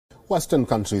Western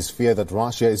countries fear that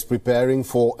Russia is preparing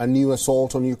for a new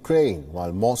assault on Ukraine.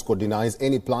 While Moscow denies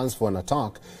any plans for an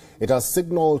attack, it has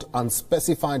signaled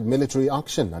unspecified military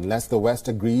action unless the West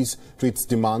agrees to its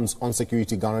demands on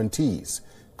security guarantees.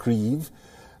 Kyiv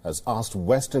has asked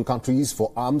Western countries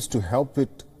for arms to help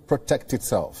it protect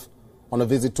itself. On a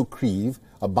visit to Kyiv,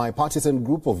 a bipartisan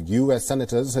group of U.S.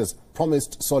 senators has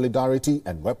promised solidarity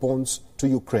and weapons to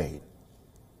Ukraine.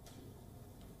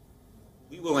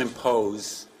 We will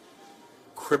impose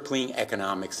crippling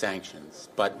economic sanctions,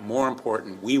 but more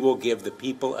important, we will give the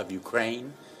people of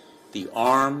Ukraine the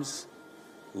arms,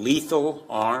 lethal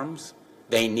arms,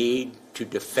 they need to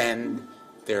defend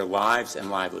their lives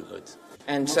and livelihoods.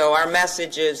 And so our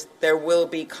message is there will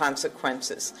be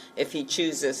consequences if he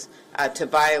chooses to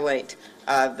violate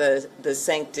the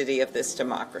sanctity of this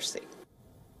democracy.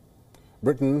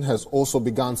 Britain has also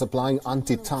begun supplying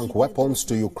anti-tank weapons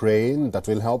to Ukraine that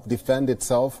will help defend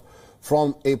itself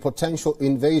from a potential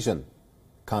invasion.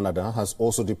 Canada has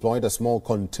also deployed a small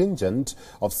contingent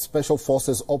of Special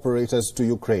Forces operators to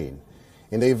Ukraine.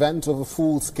 In the event of a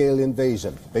full-scale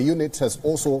invasion, the unit has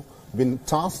also been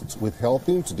tasked with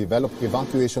helping to develop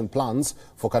evacuation plans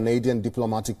for Canadian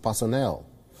diplomatic personnel.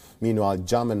 Meanwhile,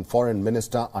 German Foreign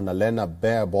Minister Annalena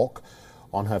Baerbock,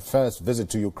 on her first visit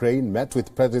to Ukraine, met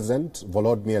with President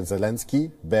Volodymyr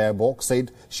Zelensky. Baerbock said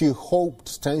she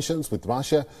hoped tensions with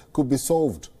Russia could be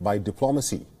solved by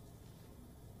diplomacy.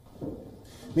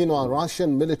 Meanwhile,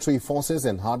 Russian military forces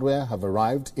and hardware have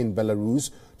arrived in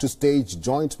Belarus to stage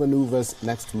joint maneuvers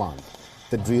next month.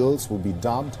 The drills will be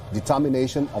dubbed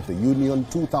Determination of the Union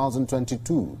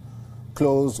 2022.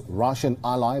 Close Russian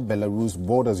ally Belarus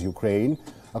borders Ukraine.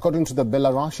 According to the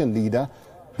Belarusian leader,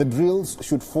 the drills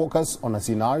should focus on a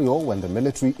scenario when the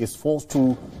military is forced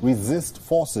to resist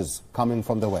forces coming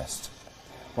from the west.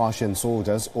 Russian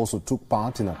soldiers also took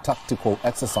part in a tactical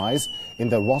exercise in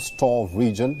the Rostov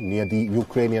region near the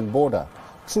Ukrainian border.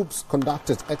 Troops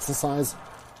conducted exercise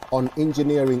on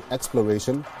engineering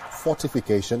exploration,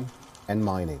 fortification and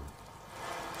mining.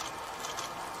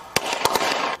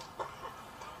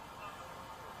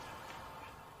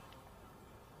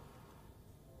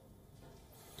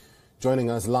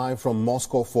 Joining us live from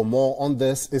Moscow for more on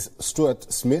this is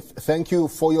Stuart Smith. Thank you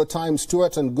for your time,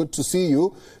 Stuart, and good to see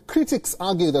you. Critics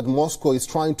argue that Moscow is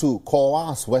trying to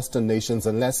coerce Western nations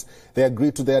unless they agree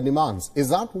to their demands. Is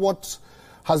that what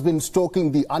has been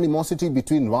stoking the animosity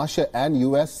between Russia and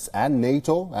US and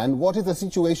NATO? And what is the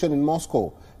situation in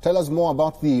Moscow? Tell us more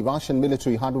about the Russian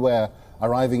military hardware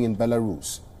arriving in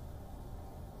Belarus.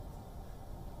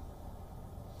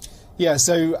 Yeah,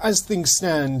 so as things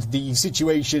stand, the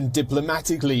situation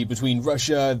diplomatically between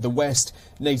Russia, the West,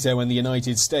 NATO and the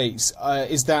United States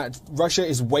is that Russia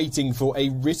is waiting for a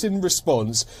written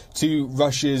response to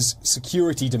Russia's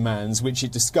security demands, which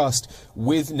it discussed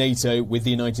with NATO, with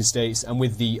the United States and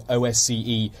with the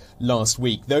OSCE last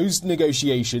week. Those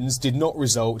negotiations did not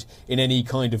result in any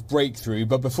kind of breakthrough,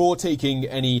 but before taking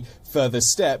any further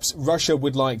steps, Russia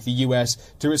would like the US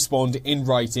to respond in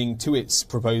writing to its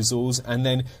proposals and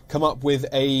then come up with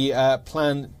a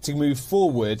plan to move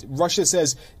forward. Russia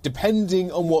says,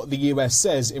 depending on what the US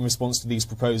says in response to these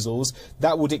proposals,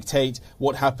 that will dictate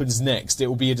what happens next. It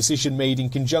will be a decision made in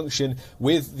conjunction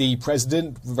with the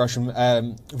President, Russian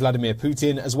Vladimir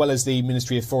Putin, as well as the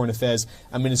Ministry of Foreign Affairs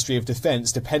and Ministry of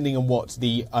Defense, depending on what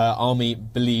the army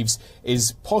believes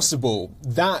is possible.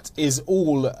 That is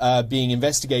all being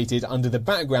investigated under the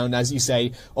background, as you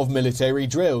say, of military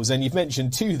drills. And you've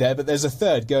mentioned two there, but there's a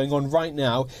third going on right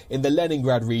now in the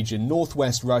Leningrad region,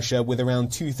 northwest Russia, with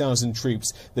around 2,000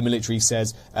 troops, the military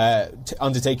says,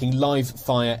 undertaking live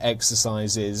fire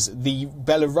exercises. The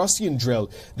Belarusian drill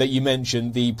that you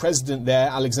mentioned, the president there,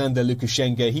 Alexander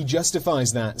Lukashenko, he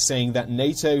justifies that, saying that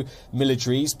NATO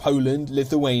militaries, Poland,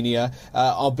 Lithuania,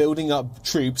 are building up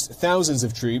troops, thousands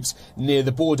of troops, near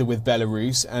the border with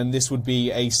Belarus, and this would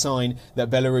be a sign that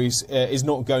Belarus is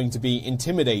not going to be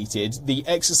intimidated. The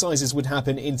exercises would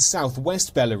happen in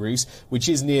southwest Belarus, which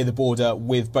is near the border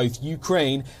with both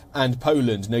Ukraine and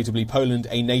Poland, notably Poland,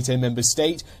 a NATO member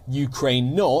state,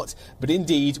 Ukraine not, but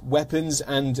indeed weapons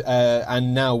and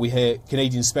now we hear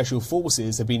Canadian Special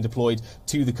Forces have been deployed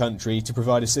to the country to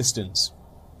provide assistance.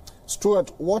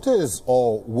 Stuart, what is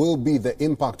or will be the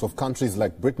impact of countries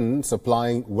like Britain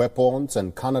supplying weapons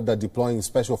and Canada deploying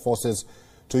special forces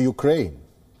to Ukraine?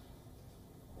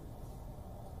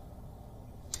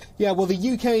 Yeah, well,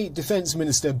 the UK Defence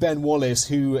Minister, Ben Wallace,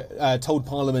 who told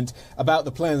Parliament about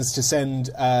the plans to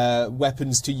send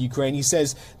weapons to Ukraine, he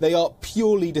says they are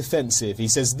purely defensive. He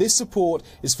says this support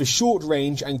is for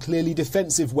short-range and clearly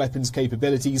defensive weapons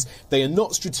capabilities. They are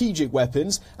not strategic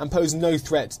weapons and pose no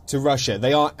threat to Russia.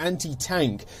 They are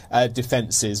anti-tank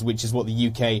defences, which is what the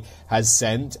UK has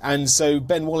sent. And so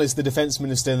Ben Wallace, the Defence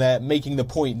Minister there, making the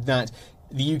point that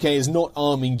the UK is not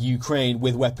arming Ukraine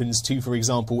with weapons to, for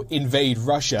example, invade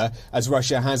Russia, as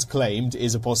Russia has claimed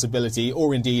is a possibility,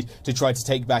 or indeed to try to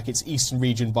take back its eastern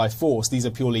region by force. These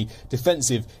are purely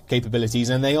defensive capabilities,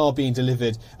 and they are being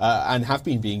delivered and have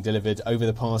been being delivered over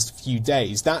the past few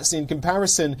days. That's in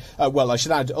comparison, well, I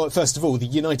should add, first of all, the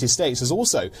United States has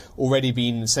also already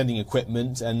been sending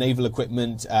equipment, naval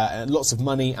equipment, lots of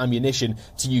money, ammunition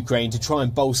to Ukraine to try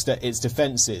and bolster its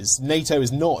defences. NATO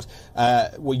is not,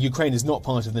 well, Ukraine is not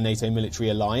part of the NATO military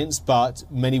alliance, but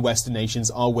many Western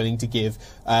nations are willing to give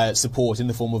support in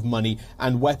the form of money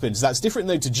and weapons. That's different,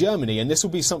 though, to Germany, and this will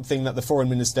be something that the Foreign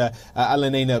Minister,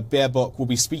 Annalena Baerbock, will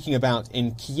be speaking about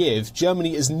in Kiev.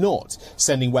 Germany is not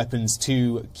sending weapons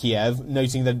to Kiev,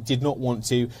 noting that it did not want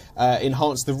to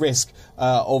enhance the risk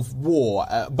of war.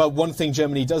 But one thing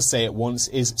Germany does say it wants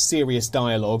is serious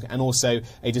dialogue and also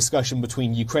a discussion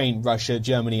between Ukraine, Russia,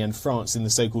 Germany and France in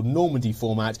the so-called Normandy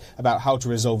format about how to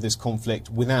resolve this conflict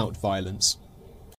without violence.